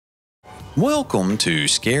Welcome to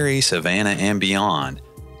Scary Savannah and Beyond.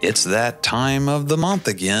 It's that time of the month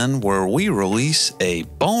again where we release a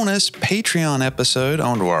bonus Patreon episode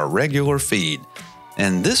onto our regular feed.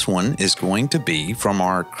 And this one is going to be from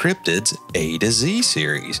our Cryptids A to Z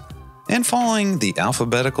series. And following the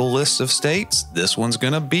alphabetical list of states, this one's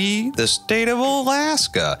going to be the state of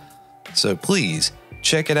Alaska. So please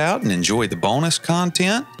check it out and enjoy the bonus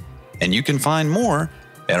content. And you can find more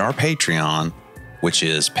at our Patreon, which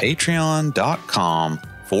is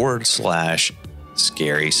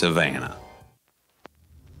patreon.com/Scary Savannah.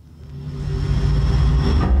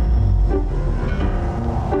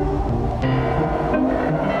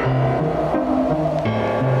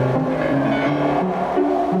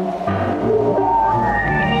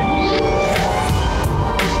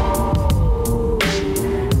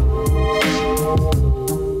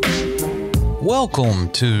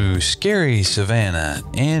 Welcome to Scary Savannah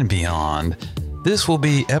and Beyond. This will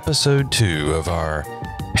be episode 2 of our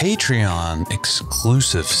Patreon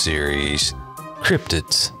exclusive series,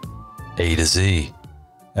 Cryptids A to Z,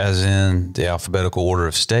 as in the alphabetical order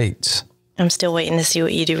of states. I'm still waiting to see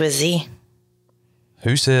what you do with Z.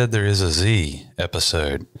 Who said there is a Z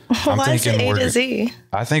episode? Why is it A to Z?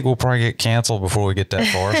 I think we'll probably get canceled before we get that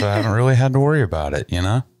far, so I haven't really had to worry about it, you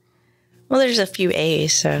know? Well, there's a few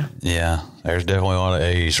A's, so. Yeah, there's definitely a lot of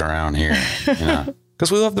A's around here, you know?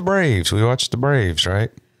 Because we love the Braves. We watch the Braves, right?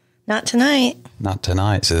 Not tonight. Not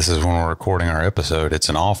tonight. So this is when we're recording our episode. It's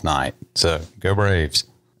an off night. So go Braves.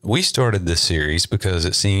 We started this series because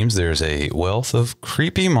it seems there's a wealth of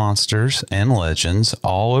creepy monsters and legends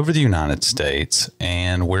all over the United States,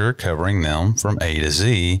 and we're covering them from A to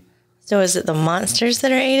Z. So is it the monsters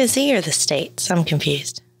that are A to Z or the states? I'm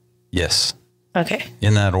confused. Yes. Okay.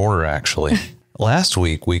 In that order, actually. Last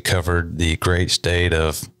week, we covered the great state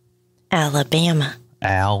of Alabama.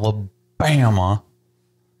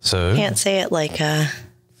 So can't say it like a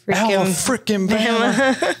freaking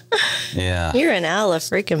Bama. Yeah. You're in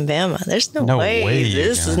freaking Bama. There's no way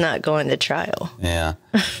this is not going to trial. Yeah.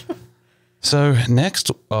 So next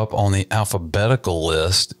up on the alphabetical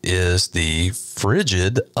list is the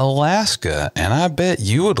frigid Alaska. And I bet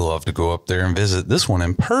you would love to go up there and visit this one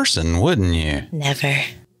in person, wouldn't you? Never.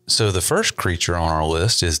 So the first creature on our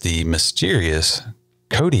list is the mysterious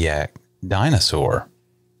Kodiak dinosaur.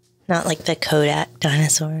 Not like the Kodak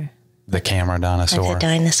dinosaur. The camera dinosaur. Like the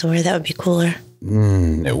dinosaur. That would be cooler.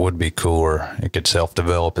 It would be cooler. It could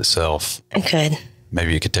self-develop itself. It could.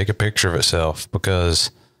 Maybe you could take a picture of itself,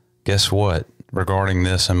 because guess what? Regarding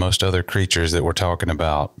this and most other creatures that we're talking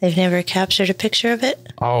about. They've never captured a picture of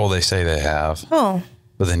it? Oh, they say they have. Oh.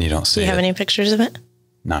 But then you don't see it. Do you have any pictures of it?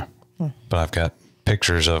 No. But I've got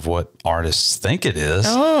pictures of what artists think it is.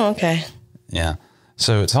 Oh, okay. Yeah.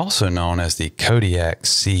 So it's also known as the Kodiak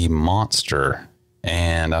sea monster,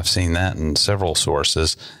 and I've seen that in several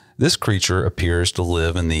sources. This creature appears to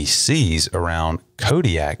live in the seas around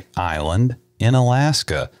Kodiak Island in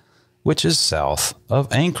Alaska, which is south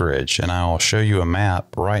of Anchorage. And I'll show you a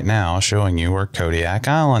map right now showing you where Kodiak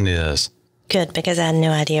Island is. Good, because I had no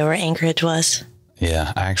idea where Anchorage was.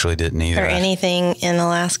 Yeah, I actually didn't either. Or anything in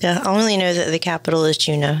Alaska. I only know that the capital is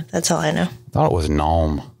Juneau. That's all I know. I thought it was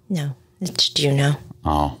Nome. No, it's Juneau.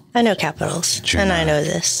 Oh. I know capitals, Juneau. And I know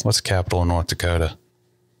this. What's the capital of North Dakota?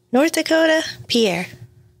 North Dakota? Pierre.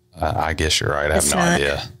 I guess you're right. I have no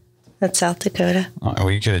idea. That's South Dakota. Oh, well,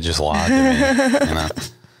 you could have just lied to me. You know?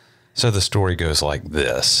 So the story goes like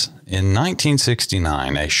this. In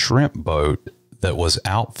 1969, a shrimp boat that was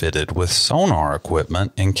outfitted with sonar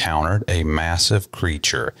equipment encountered a massive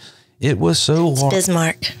creature. It was so large.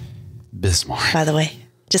 Bismarck. Bismarck. By the way,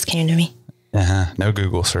 just came to me. No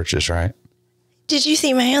Google searches, right? Did you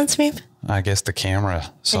see my hands move? I guess the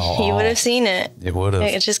camera saw. You would have seen it. It would have.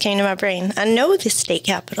 It just came to my brain. I know the state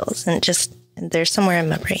capitals, and they're somewhere in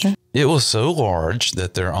my brain. It was so large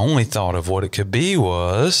that their only thought of what it could be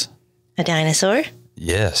was a dinosaur?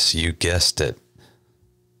 Yes, you guessed it.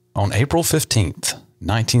 On April 15th,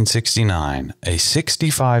 1969, a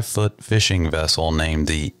 65-foot fishing vessel named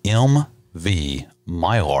the MV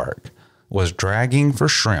Mylark was dragging for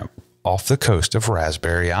shrimp off the coast of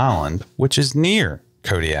Raspberry Island, which is near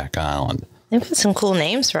Kodiak Island. They put some cool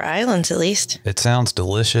names for islands, at least. It sounds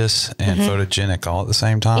delicious and photogenic all at the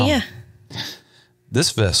same time. Yeah. This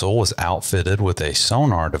vessel was outfitted with a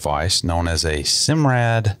sonar device known as a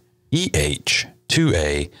Simrad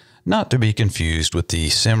EH-2A, not to be confused with the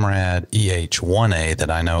Simrad EH-1A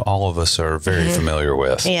that I know all of us are very familiar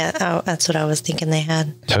with. Yeah, that's what I was thinking they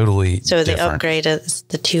had. Totally So different. the upgrade is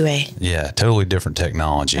the 2A. Yeah, totally different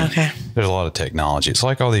technology. Okay. There's a lot of technology. It's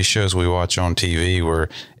like all these shows we watch on TV where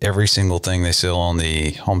every single thing they sell on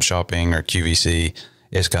the Home Shopping or QVC,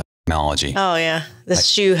 it's got technology. Oh, yeah. This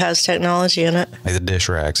shoe has technology in it. Like the dish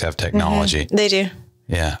rags have technology. They do.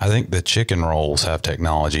 Yeah. I think the chicken rolls have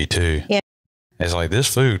technology too. Yeah. It's like this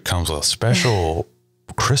food comes with special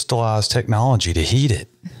crystallized technology to heat it.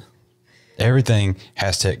 Everything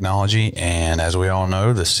has technology. And as we all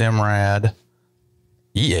know, the Simrad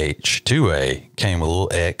EH2A came with a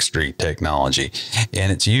little extra technology,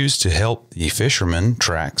 and it's used to help the fishermen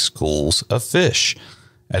track schools of fish.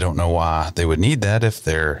 I don't know why they would need that if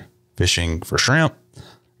they're fishing for shrimp.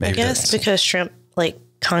 Maybe I guess because shrimp like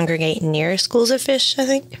congregate near schools of fish, I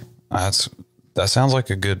think. That sounds like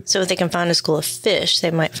a good... So if they can find a school of fish,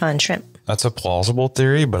 they might find shrimp. That's a plausible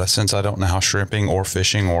theory, but since I don't know how shrimping or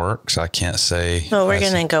fishing works, I can't say... Well, we're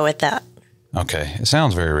going to go with that. Okay. It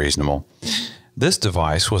sounds very reasonable. This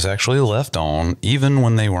device was actually left on even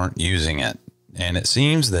when they weren't using it. And it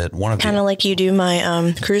seems that one of kind of like you do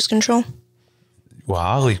my cruise control. Well,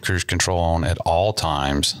 I leave cruise control on at all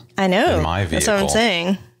times. I know. In my vehicle. That's what I'm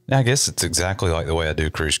saying. I guess it's exactly like the way I do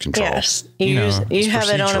cruise control. Yes. You have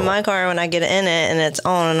it on in my car when I get in it and it's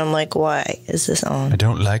on and I'm like, why is this on? I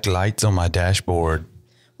don't like lights on my dashboard.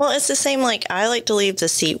 Well, it's the same. Like I like to leave the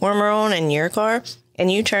seat warmer on in your car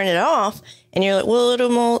and you turn it off and you're like, well,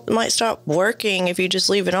 it might stop working if you just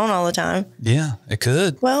leave it on all the time. Yeah, it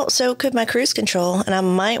could. Well, so could my cruise control, and I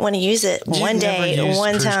might want to use it one day,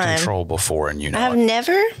 one time. Cruise control before, and you know I've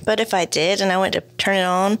never, but if I did and I went to turn it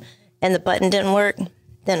on and the button didn't work,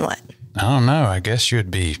 then what? I don't know. I guess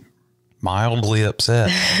you'd be mildly upset.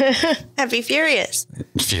 I'd be furious.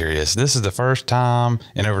 Furious. This is the first time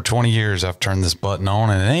in over 20 years I've turned this button on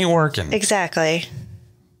and it ain't working. Exactly.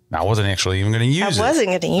 I wasn't actually even going to use it. I wasn't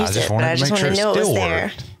going to use it, but I just wanted to know it was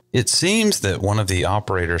there. It seems that one of the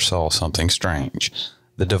operators saw something strange.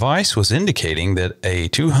 The device was indicating that a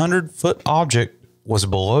 200-foot object was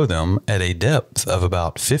below them at a depth of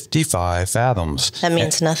about 55 fathoms. That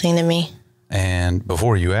means nothing to me. And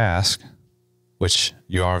before you ask, which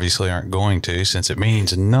you obviously aren't going to since it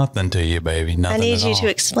means nothing to you, baby. Nothing. I need you to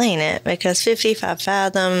explain it because 55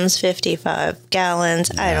 fathoms, 55 gallons,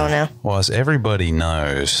 I don't know. Well, as everybody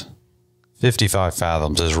knows, 55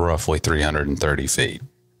 fathoms is roughly 330 feet.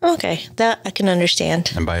 Okay, that I can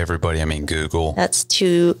understand. And by everybody, I mean Google. That's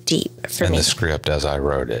too deep for me. And the script as I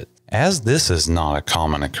wrote it. As this is not a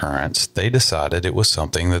common occurrence, they decided it was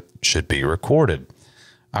something that should be recorded.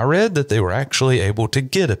 I read that they were actually able to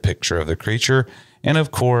get a picture of the creature. And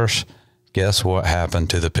of course, guess what happened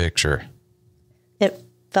to the picture? It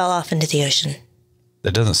fell off into the ocean.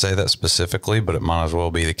 It doesn't say that specifically, but it might as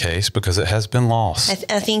well be the case because it has been lost.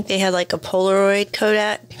 I think they had like a Polaroid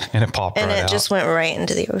Kodak. And it popped right out. And it just went right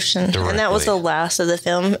into the ocean. Directly. And that was the last of the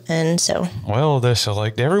film. And so. Well, they're so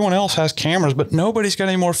like everyone else has cameras, but nobody's got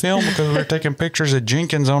any more film because we're taking pictures of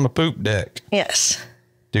Jenkins on the poop deck. Yes.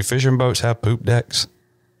 Do fishing boats have poop decks?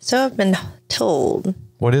 So I've been told.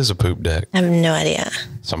 What is a poop deck? I have no idea.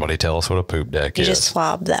 Somebody tell us what a poop deck is. You just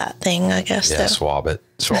swab that thing, I guess. Yeah, swab it.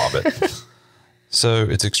 Swab it. So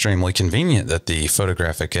it's extremely convenient that the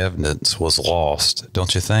photographic evidence was lost,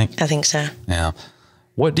 don't you think? I think so. Yeah.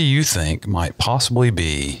 What do you think might possibly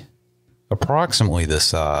be approximately this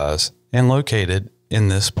size and located in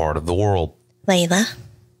this part of the world? Layla.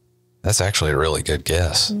 That's actually a really good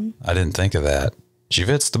guess. I didn't think of that. She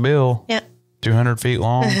fits the bill. Yep. 200 feet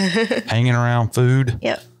long, hanging around food.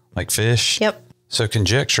 Yep. Like fish. Yep. So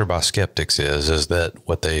conjecture by skeptics is that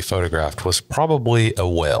what they photographed was probably a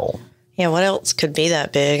whale. Yeah, what else could be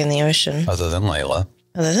that big in the ocean? Other than Layla.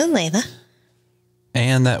 Other than Layla.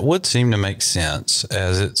 And that would seem to make sense,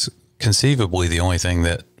 as it's conceivably the only thing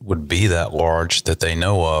that would be that large that they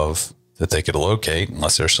know of that they could locate,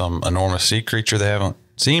 unless there's some enormous sea creature they haven't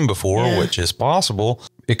seen before, which is possible.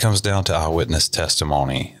 It comes down to eyewitness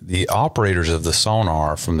testimony. The operators of the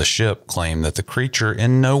sonar from the ship claim that the creature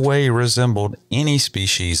in no way resembled any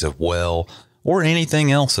species of whale or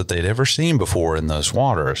anything else that they'd ever seen before in those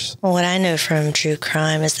waters. Well, what I know from true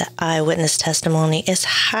crime is that eyewitness testimony is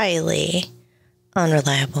highly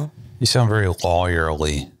unreliable. You sound very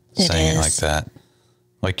lawyerly saying it like that.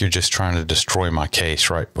 Like you're just trying to destroy my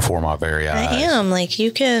case right before my very eyes. I am. Like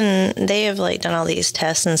they have like done all these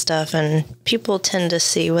tests and stuff, and people tend to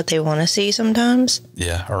see what they want to see sometimes.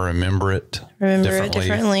 Yeah, or remember it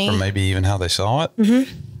differently. Or maybe even how they saw it.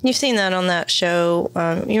 Mm-hmm. You've seen that on that show.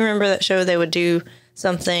 You remember that show? They would do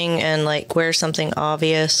something and like wear something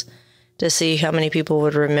obvious to see how many people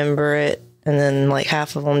would remember it, and then like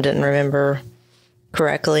half of them didn't remember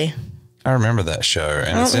correctly. I remember that show,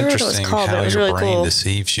 and it's interesting how your brain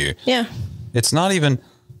deceives you. Yeah. It's not even,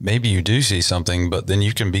 maybe you do see something, but then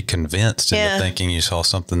you can be convinced into thinking you saw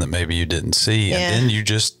something that maybe you didn't see, and then you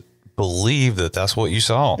just believe that that's what you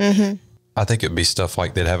saw. Mm-hmm. I think it'd be stuff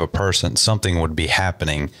like they'd have a person, something would be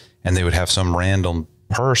happening, and they would have some random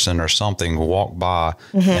person or something walk by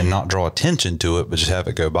and not draw attention to it, but just have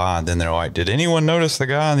it go by. And then they're like, did anyone notice the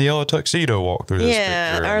guy in the yellow tuxedo walk through this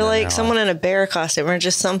picture? Or like someone in a bear costume or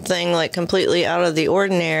just something like completely out of the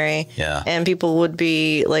ordinary. Yeah. And people would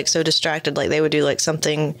be like so distracted, like they would do like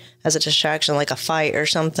something as a distraction, like a fight or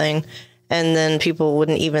something. And then people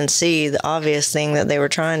wouldn't even see the obvious thing that they were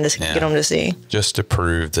trying to get them to see. Just to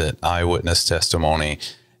prove that eyewitness testimony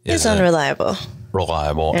is unreliable.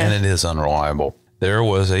 And it is unreliable. There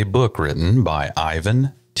was a book written by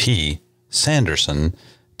Ivan T. Sanderson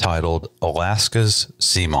titled Alaska's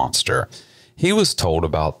Sea Monster. He was told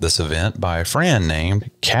about this event by a friend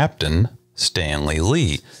named Captain Stanley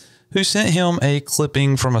Lee, who sent him a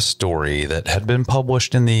clipping from a story that had been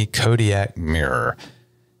published in the Kodiak Mirror.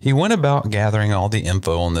 He went about gathering all the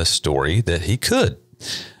info on this story that he could.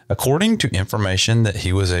 According to information that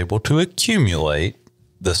he was able to accumulate,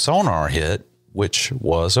 the sonar hit, which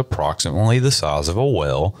was approximately the size of a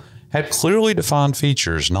whale, had clearly defined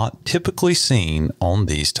features not typically seen on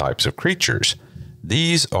these types of creatures.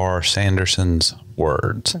 These are Sanderson's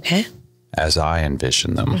words, as I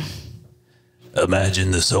envision them.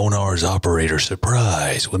 Imagine the sonar's operator's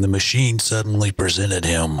surprise when the machine suddenly presented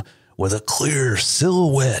him with a clear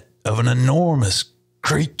silhouette of an enormous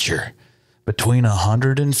creature between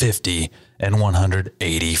 150 and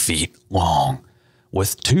 180 feet long,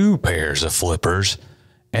 with 2 pairs of flippers,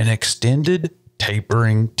 an extended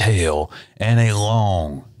tapering tail, and a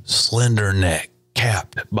long, slender neck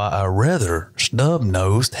capped by a rather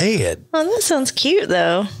snub-nosed head. Oh, that sounds cute,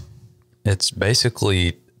 though. It's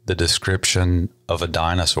basically the description of a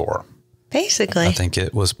dinosaur. Basically. I think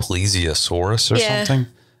it was plesiosaurus or something.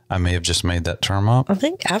 I may have just made that term up. I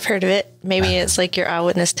think I've heard of it. Maybe it's like your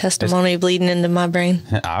eyewitness testimony bleeding into my brain.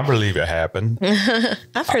 I believe it happened.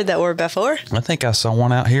 I've heard that word before. I think I saw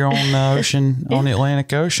one out here on the ocean, on the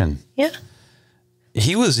Atlantic Ocean. Yeah.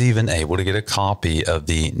 He was even able to get a copy of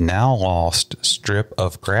the now lost strip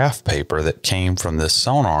of graph paper that came from this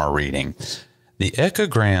sonar reading. The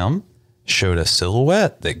echogram showed a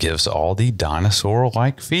silhouette that gives all the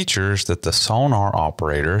dinosaur-like features that the sonar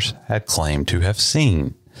operators had claimed to have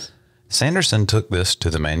seen. Sanderson took this to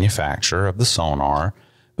the manufacturer of the sonar,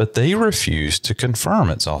 but they refused to confirm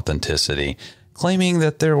its authenticity, claiming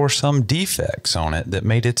that there were some defects on it that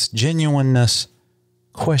made its genuineness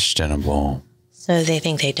questionable. So they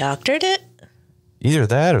think they doctored it? Either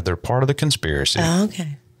that or they're part of the conspiracy. Oh,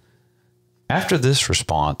 okay. After this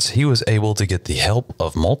response, he was able to get the help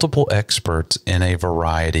of multiple experts in a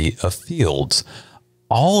variety of fields.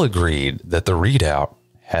 All agreed that the readout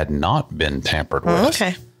had not been tampered with. Oh,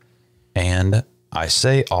 okay. And I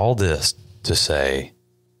say all this to say,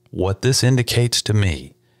 what this indicates to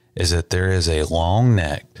me is that there is a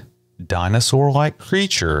long-necked, dinosaur-like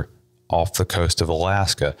creature off the coast of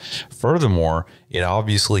Alaska. Furthermore, it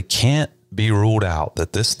obviously can't be ruled out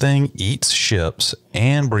that this thing eats ships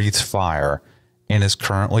and breathes fire and is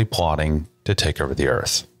currently plotting to take over the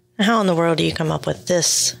Earth. How in the world do you come up with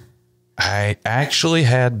this? I actually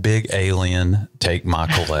had Big Alien take my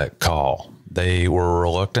collect call. They were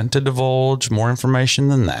reluctant to divulge more information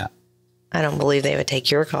than that. I don't believe they would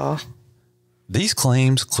take your call. These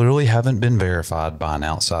claims clearly haven't been verified by an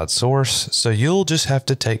outside source, so you'll just have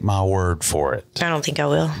to take my word for it. I don't think I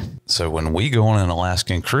will. So when we go on an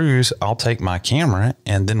Alaskan cruise, I'll take my camera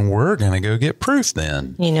and then we're going to go get proof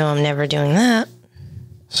then. You know I'm never doing that.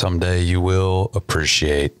 Someday you will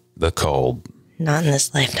appreciate the cold. Not in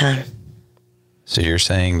this lifetime. So you're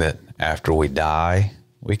saying that after we die,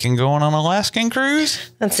 we can go on an Alaskan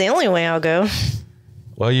cruise? That's the only way I'll go.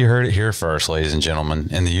 Well, you heard it here first, ladies and gentlemen.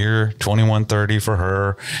 In the year 2130 for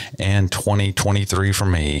her and 2023 for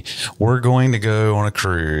me, we're going to go on a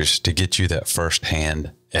cruise to get you that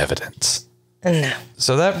firsthand evidence. No.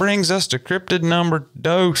 So that brings us to cryptid number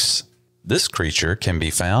dos. This creature can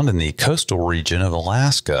be found in the coastal region of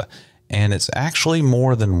Alaska, and it's actually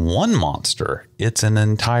more than one monster. It's an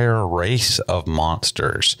entire race of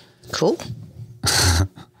monsters. Cool.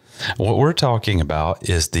 What we're talking about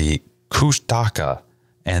is the Kushtaka,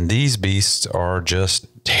 and these beasts are just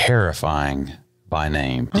terrifying by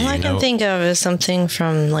name. All I can think of is something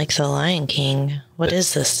from like The Lion King. What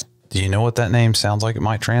is this? Do you know what that name sounds like it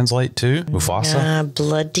might translate to? Mufasa?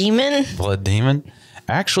 Blood demon? Blood demon?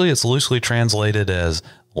 Actually, it's loosely translated as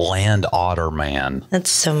land otter man. That's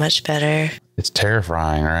so much better. It's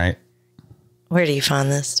terrifying, right? Where do you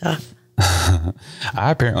find this stuff?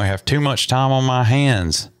 I apparently have too much time on my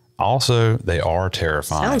hands. Also, they are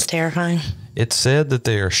terrifying. Sounds terrifying. It's said that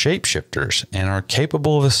they are shapeshifters and are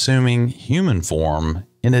capable of assuming human form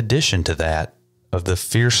in addition to that of the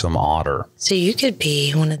fearsome otter. So you could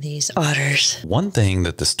be one of these otters. One thing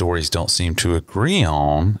that the stories don't seem to agree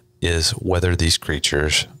on is whether these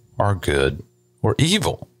creatures are good or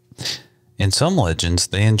evil. In some legends,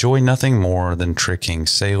 they enjoy nothing more than tricking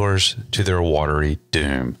sailors to their watery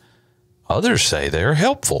doom. Others say they are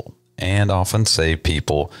helpful and often save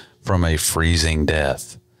people from a freezing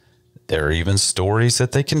death. There are even stories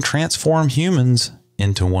that they can transform humans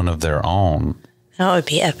into one of their own. That would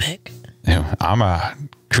be epic. I'm a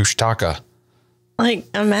Kushtaka. Like,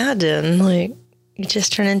 imagine, like, you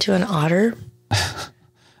just turn into an otter.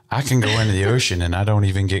 I can go into the ocean and I don't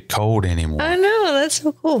even get cold anymore. I know, that's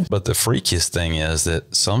so cool. But the freakiest thing is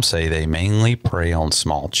that some say they mainly prey on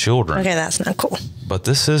small children. Okay, that's not cool. But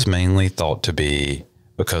this is mainly thought to be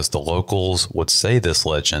because the locals would say this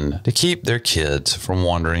legend to keep their kids from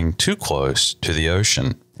wandering too close to the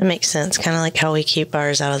ocean. That makes sense. Kind of like how we keep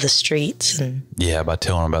ours out of the streets. And yeah, by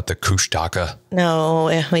telling them about the Kushtaka.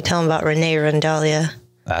 No, we tell them about Renee Rendalia.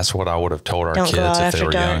 That's what I would have told our Don't kids if they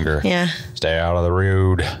were younger. Yeah. Stay out of the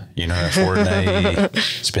road. You know, if Renee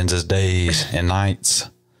spends his days and nights.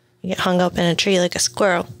 You get hung up in a tree like a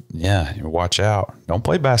squirrel. Yeah, watch out. Don't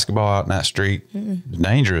play basketball out in that street. It's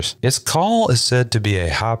dangerous. Its call is said to be a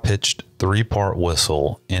high-pitched 3-part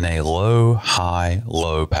whistle in a low, high,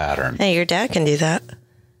 low pattern. Hey, your dad can do that.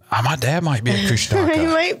 My dad might be a Kushtaka. He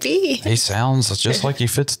might be. He sounds just like he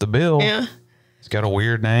fits the bill. Yeah. He's got a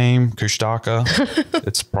weird name, Kushtaka.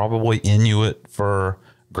 It's probably Inuit for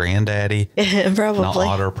granddaddy. Probably. Not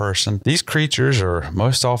otter person. These creatures are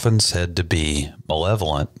most often said to be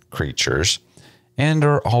malevolent creatures and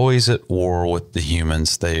are always at war with the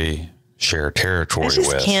humans they share territory with.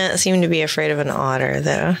 I just can't seem to be afraid of an otter,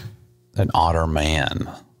 though. An otter man.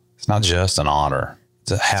 It's not just an otter.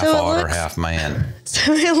 It's a half otter, half man.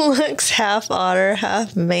 So it looks half otter,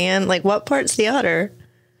 half man. Like, what part's the otter?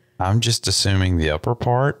 I'm just assuming the upper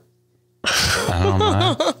part. I don't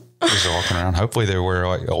know. Just walking around. Hopefully they wear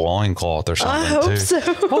like a loincloth or something. I hope too. so.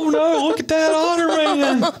 Oh no, look at that otter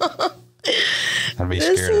man. I'd be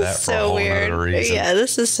scared of that for a whole other reason. Yeah,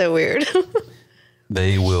 this is so weird.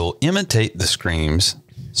 They will imitate the screams,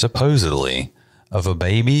 supposedly, of a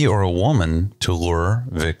baby or a woman to lure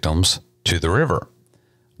victims to the river.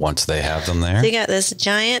 Once they have them there. So you got this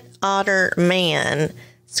giant otter man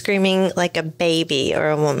screaming like a baby or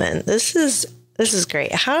a woman. This is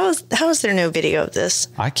great. How is there no video of this?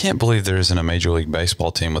 I can't believe there isn't a Major League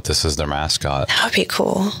Baseball team with this as their mascot. That would be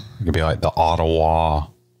cool. It could be like the Ottawa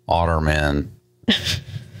Ottermen.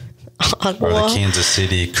 Ottawa. Or the Kansas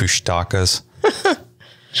City Kushtakas.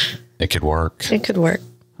 It could work. It could work.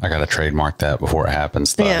 I got to trademark that before it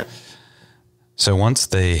happens, though. Yeah. So once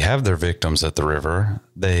they have their victims at the river,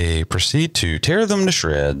 they proceed to tear them to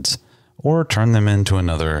shreds or turn them into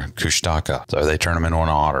another Kushtaka. So they turn them into an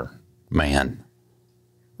otter man.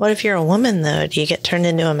 What if you're a woman, though? Do you get turned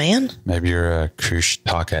into a man? Maybe you're a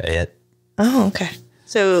Kushtaka-et. Oh, okay.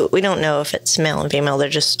 So we don't know if it's male and female. They're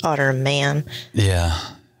just otter man. Yeah.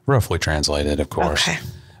 Roughly translated, of course. Okay.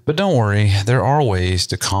 But don't worry. There are ways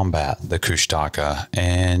to combat the Kushtaka,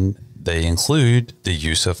 and they include the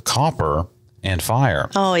use of copper and fire.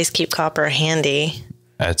 Always keep copper handy.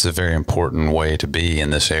 That's a very important way to be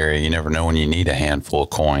in this area. You never know when you need a handful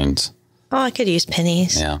of coins. Oh, I could use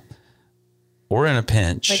pennies. Yeah. Or in a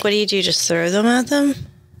pinch. Like, what do? Just throw them at them?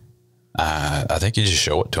 I think you just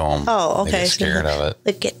show it to them. Oh, okay. They get scared of it.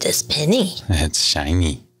 Look at this penny. It's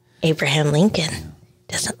shiny. Abraham Lincoln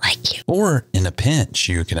doesn't like you. Or in a pinch,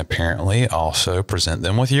 you can apparently also present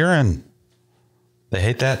them with urine. They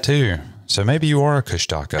hate that too. So maybe you are a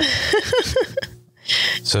Kushtaka.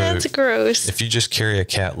 So that's gross. If you just carry a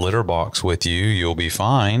cat litter box with you, you'll be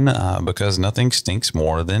fine because nothing stinks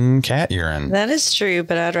more than cat urine. That is true,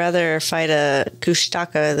 but I'd rather fight a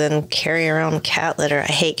Kushtaka than carry around cat litter. I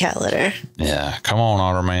hate cat litter. Yeah, come on,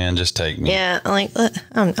 Otter Man, just take me. Yeah, like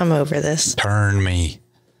I'm over this. Turn me.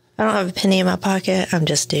 I don't have a penny in my pocket. I'm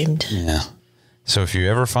just doomed. Yeah. So if you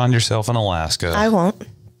ever find yourself in Alaska, I won't.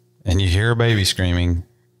 And you hear a baby screaming,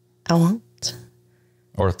 I won't.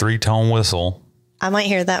 Or a 3-tone whistle. I might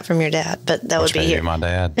hear that from your dad, but that would be maybe here. My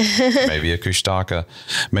dad. Maybe a Kushtaka.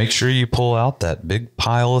 Make sure you pull out that big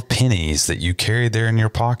pile of pennies that you carry there in your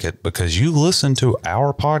pocket because you listen to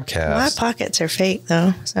our podcast. My pockets are fake,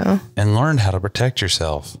 though, so. And learn how to protect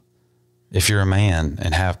yourself. If you're a man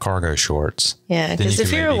and have cargo shorts. Yeah, because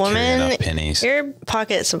if you're a woman, your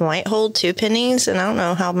pockets might hold 2 pennies, and I don't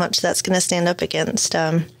know how much that's going to stand up against.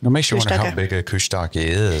 It makes you wonder how big a Kushtaka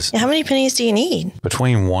is. Yeah, how many pennies do you need?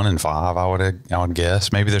 Between 1 and 5, I would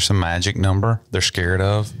guess. Maybe there's some magic number they're scared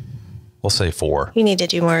of. We'll say 4. You need to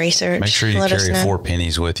do more research. Make sure you carry 4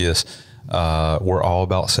 pennies with you. We're all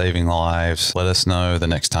about saving lives. Let us know the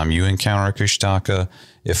next time you encounter a Kushtaka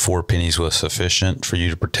if 4 pennies was sufficient for you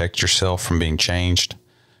to protect yourself from being changed.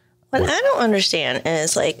 What I don't understand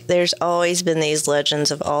is, like, there's always been these legends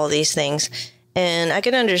of all these things. And I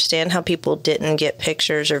can understand how people didn't get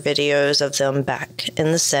pictures or videos of them back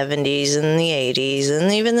in the 70s and the 80s and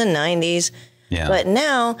even the 90s. Yeah. But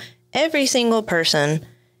now every single person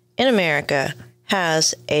in America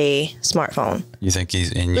has a smartphone. You think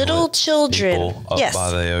these Inuit little children people up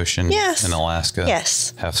by the ocean in Alaska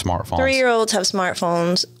have smartphones? 3-year-olds have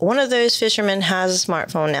smartphones. One of those fishermen has a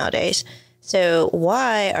smartphone nowadays. So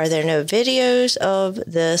why are there no videos of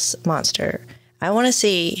this monster? I want to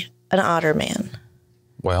see an otter man.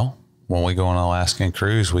 Well, when we go on an Alaskan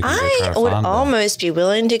cruise, we can go try to find them. I would almost be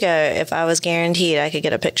willing to go if I was guaranteed I could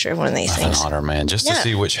get a picture of one of these things. An otter man, just to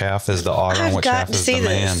see which half is the otter and which half is the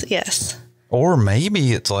man. Yes. Or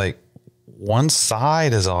maybe it's like one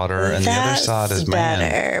side is otter and the other side is man.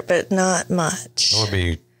 Better, but not much. It would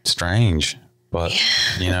be strange. But,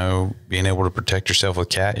 you know, being able to protect yourself with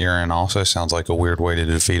cat urine also sounds like a weird way to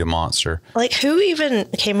defeat a monster. Like, who even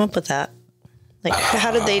came up with that? Like,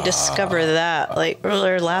 how did they discover that? Like,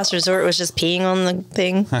 their last resort was just peeing on the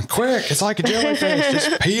thing. Quick, it's like a jellyfish.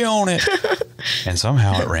 Just pee on it. And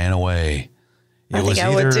somehow it ran away. It was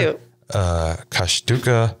either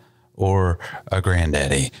Kushtaka or a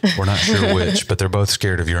granddaddy. We're not sure which, but they're both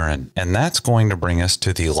scared of urine. And that's going to bring us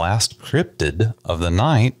to the last cryptid of the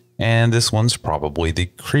night. And this one's probably the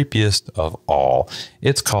creepiest of all.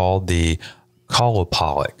 It's called the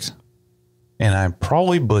Qalupalik. And I'm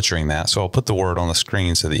probably butchering that, so I'll put the word on the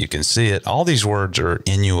screen so that you can see it. All these words are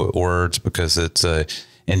Inuit words because it's a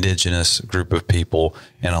indigenous group of people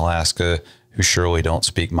in Alaska who surely don't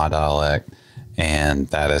speak my dialect, and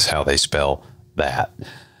that is how they spell that.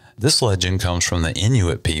 This legend comes from the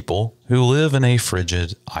Inuit people who live in a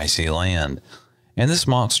frigid, icy land. And this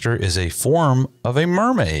monster is a form of a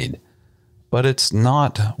mermaid, but it's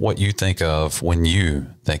not what you think of when you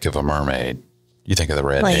think of a mermaid. You think of the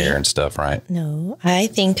red hair and stuff, right? No, I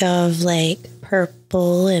think of like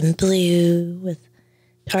purple and blue with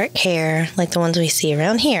dark hair, like the ones we see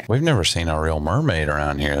around here. We've never seen a real mermaid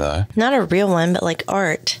around here, though. Not a real one, but like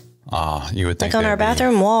art. You would think like on our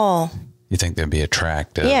bathroom wall. You think they'd be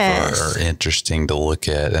attractive or interesting to look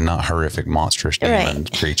at and not horrific monstrous demon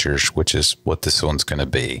creatures, which is what this one's going to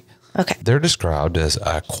be. Okay. They're described as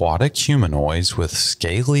aquatic humanoids with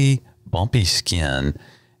scaly, bumpy skin.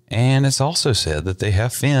 And it's also said that they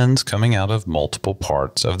have fins coming out of multiple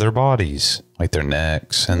parts of their bodies, like their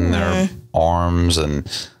necks and their arms and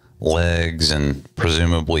legs and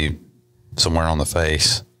presumably somewhere on the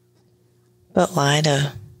face. But why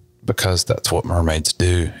though? Because that's what mermaids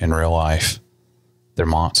do in real life. They're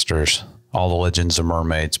monsters. All the legends of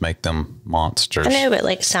mermaids make them monsters. I know, but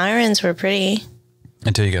like sirens were pretty.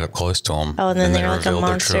 Until you get up close to them. Oh, and then they they're like a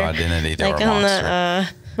monster. Their true identity. They like were a on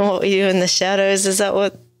monster. What were you in the shadows? Is that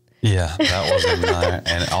what? Yeah, that was in there.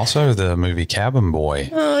 And also the movie Cabin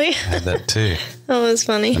Boy. Oh, yeah. Had that too. That was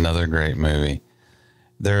funny. Another great movie.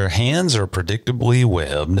 Their hands are predictably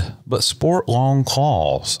webbed, but sport long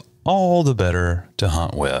claws, all the better to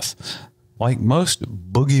hunt with. Like most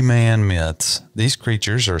boogeyman myths, these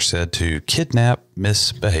creatures are said to kidnap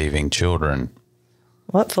misbehaving children.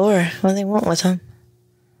 What for? What do they want with them?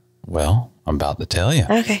 Well, I'm about to tell you.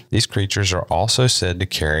 Okay. These creatures are also said to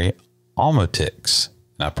carry omotics.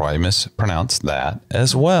 And I probably mispronounced that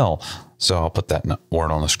as well. So I'll put that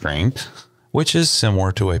word on the screen, which is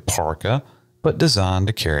similar to a parka, but designed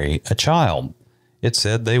to carry a child. It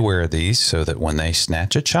said they wear these so that when they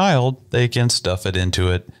snatch a child, they can stuff it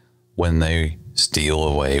into it when they steal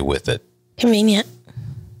away with it. Convenient.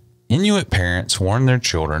 Inuit parents warn their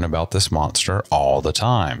children about this monster all the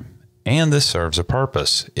time. And this serves a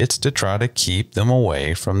purpose. It's to try to keep them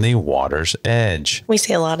away from the water's edge. We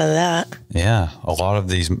see a lot of that. Yeah, a lot of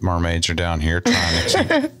these mermaids are down here trying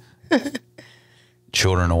to keep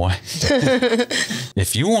children away.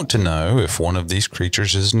 If you want to know if one of these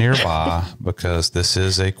creatures is nearby, because this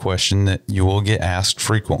is a question that you will get asked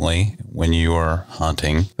frequently when you are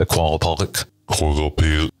hunting the Qalupalik.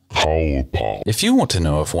 If you want to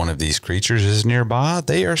know if one of these creatures is nearby,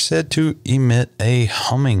 they are said to emit a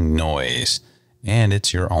humming noise, and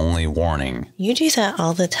it's your only warning. You do that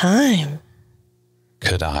all the time.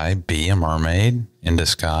 Could I be a mermaid in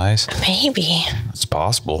disguise? Maybe. It's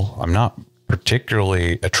possible. I'm not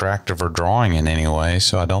particularly attractive or drawing in any way,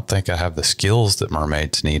 so I don't think I have the skills that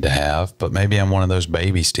mermaids need to have, but maybe I'm one of those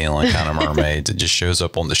baby stealing kind of mermaids that just shows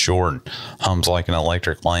up on the shore and hums like an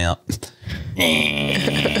electric lamp.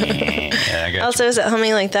 Also, is it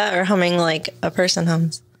humming like that or humming like a person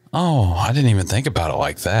hums? Oh, I didn't even think about it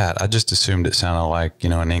like that. I just assumed it sounded like,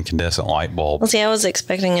 an incandescent light bulb. Well, see, I was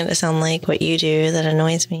expecting it to sound like what you do. That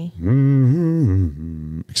annoys me.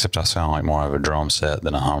 Mm-hmm. Except I sound like more of a drum set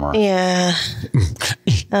than a hummer. Yeah.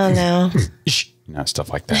 Oh, no.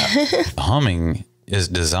 Stuff like that. Humming is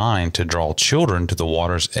designed to draw children to the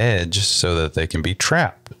water's edge so that they can be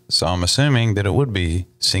trapped. So I'm assuming that it would be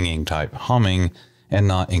singing type humming and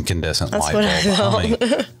not incandescent light bulb humming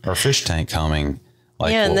or fish tank humming.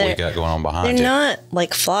 Like what we got going on behind you. They're not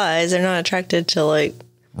like flies. They're not attracted to like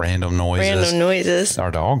random noises. Our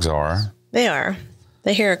dogs are. They are.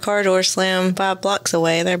 They hear a car door slam 5 blocks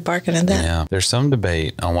away. They're barking at that. Yeah. There's some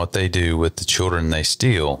debate on what they do with the children they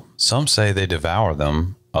steal. Some say they devour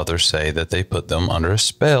them. Others say that they put them under a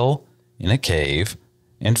spell in a cave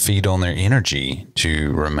and feed on their energy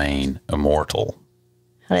to remain immortal.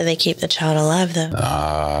 How do they keep the child alive, though?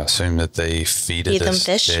 I assume that they feed it a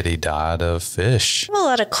steady diet of fish. I have a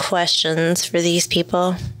lot of questions for these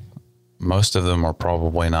people. Most of them are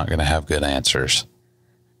probably not going to have good answers.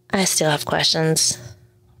 I still have questions.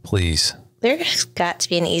 Please. There's got to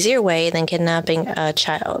be an easier way than kidnapping a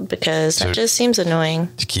child because that just seems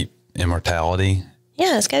annoying. To keep immortality?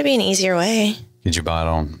 Yeah, it's got to be an easier way. Could you buy it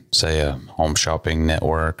on, say, a home shopping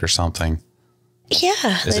network or something?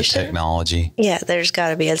 Yeah. Is it technology? Yeah, there's got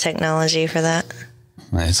to be a technology for that.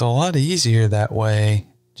 It's a lot easier that way.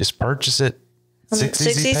 Just purchase it. 6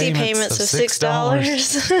 easy payments of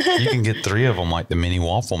 $6. You can get 3 of them like the mini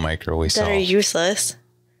waffle maker we saw. That are useless,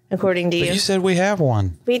 according to you. But you said we have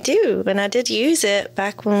one. We do, and I did use it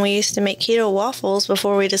back when we used to make keto waffles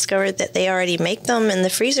before we discovered that they already make them in the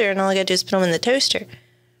freezer and all I got to do is put them in the toaster.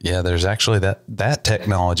 Yeah, there's actually that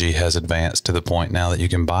technology has advanced to the point now that you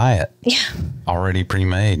can buy it. Yeah. Already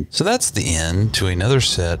pre-made. So that's the end to another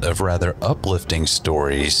set of rather uplifting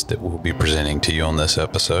stories that we'll be presenting to you on this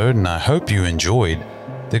episode. And I hope you enjoyed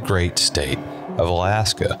the great state of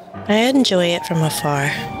Alaska. I enjoy it from afar.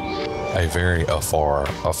 A very afar.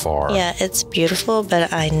 Yeah, it's beautiful,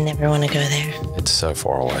 but I never want to go there. It's so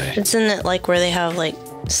far away. It's in it like where they have like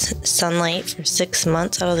sunlight for 6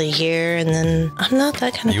 months out of the year, and then I'm not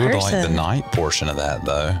that kind of person. You would like the night portion of that,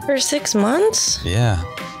 though. For 6 months? Yeah.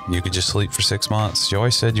 You could just sleep for 6 months. You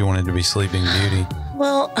always said you wanted to be Sleeping Beauty.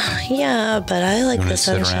 Well, yeah, but I like the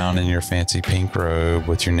sunshine. You want to sit around in your fancy pink robe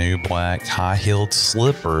with your new black high-heeled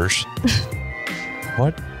slippers.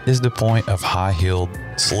 What is the point of high-heeled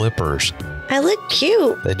slippers? I look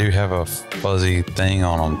cute. They do have a fuzzy thing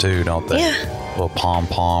on them, too, don't they? Yeah. A little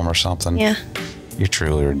pom-pom or something. Yeah. You're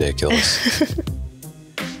truly ridiculous.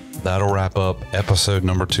 That'll wrap up episode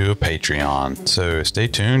number 2 of Patreon. So stay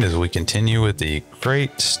tuned as we continue with the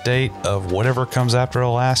great state of whatever comes after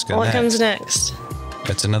Alaska. What comes next?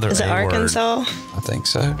 It's another Is it Arkansas? I think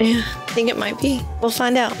so. Yeah, I think it might be. We'll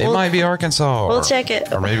find out. It might be Arkansas. We'll check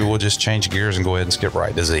it. Or maybe we'll just change gears and go ahead and skip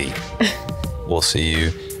right to Z. We'll see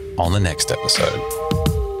you on the next episode.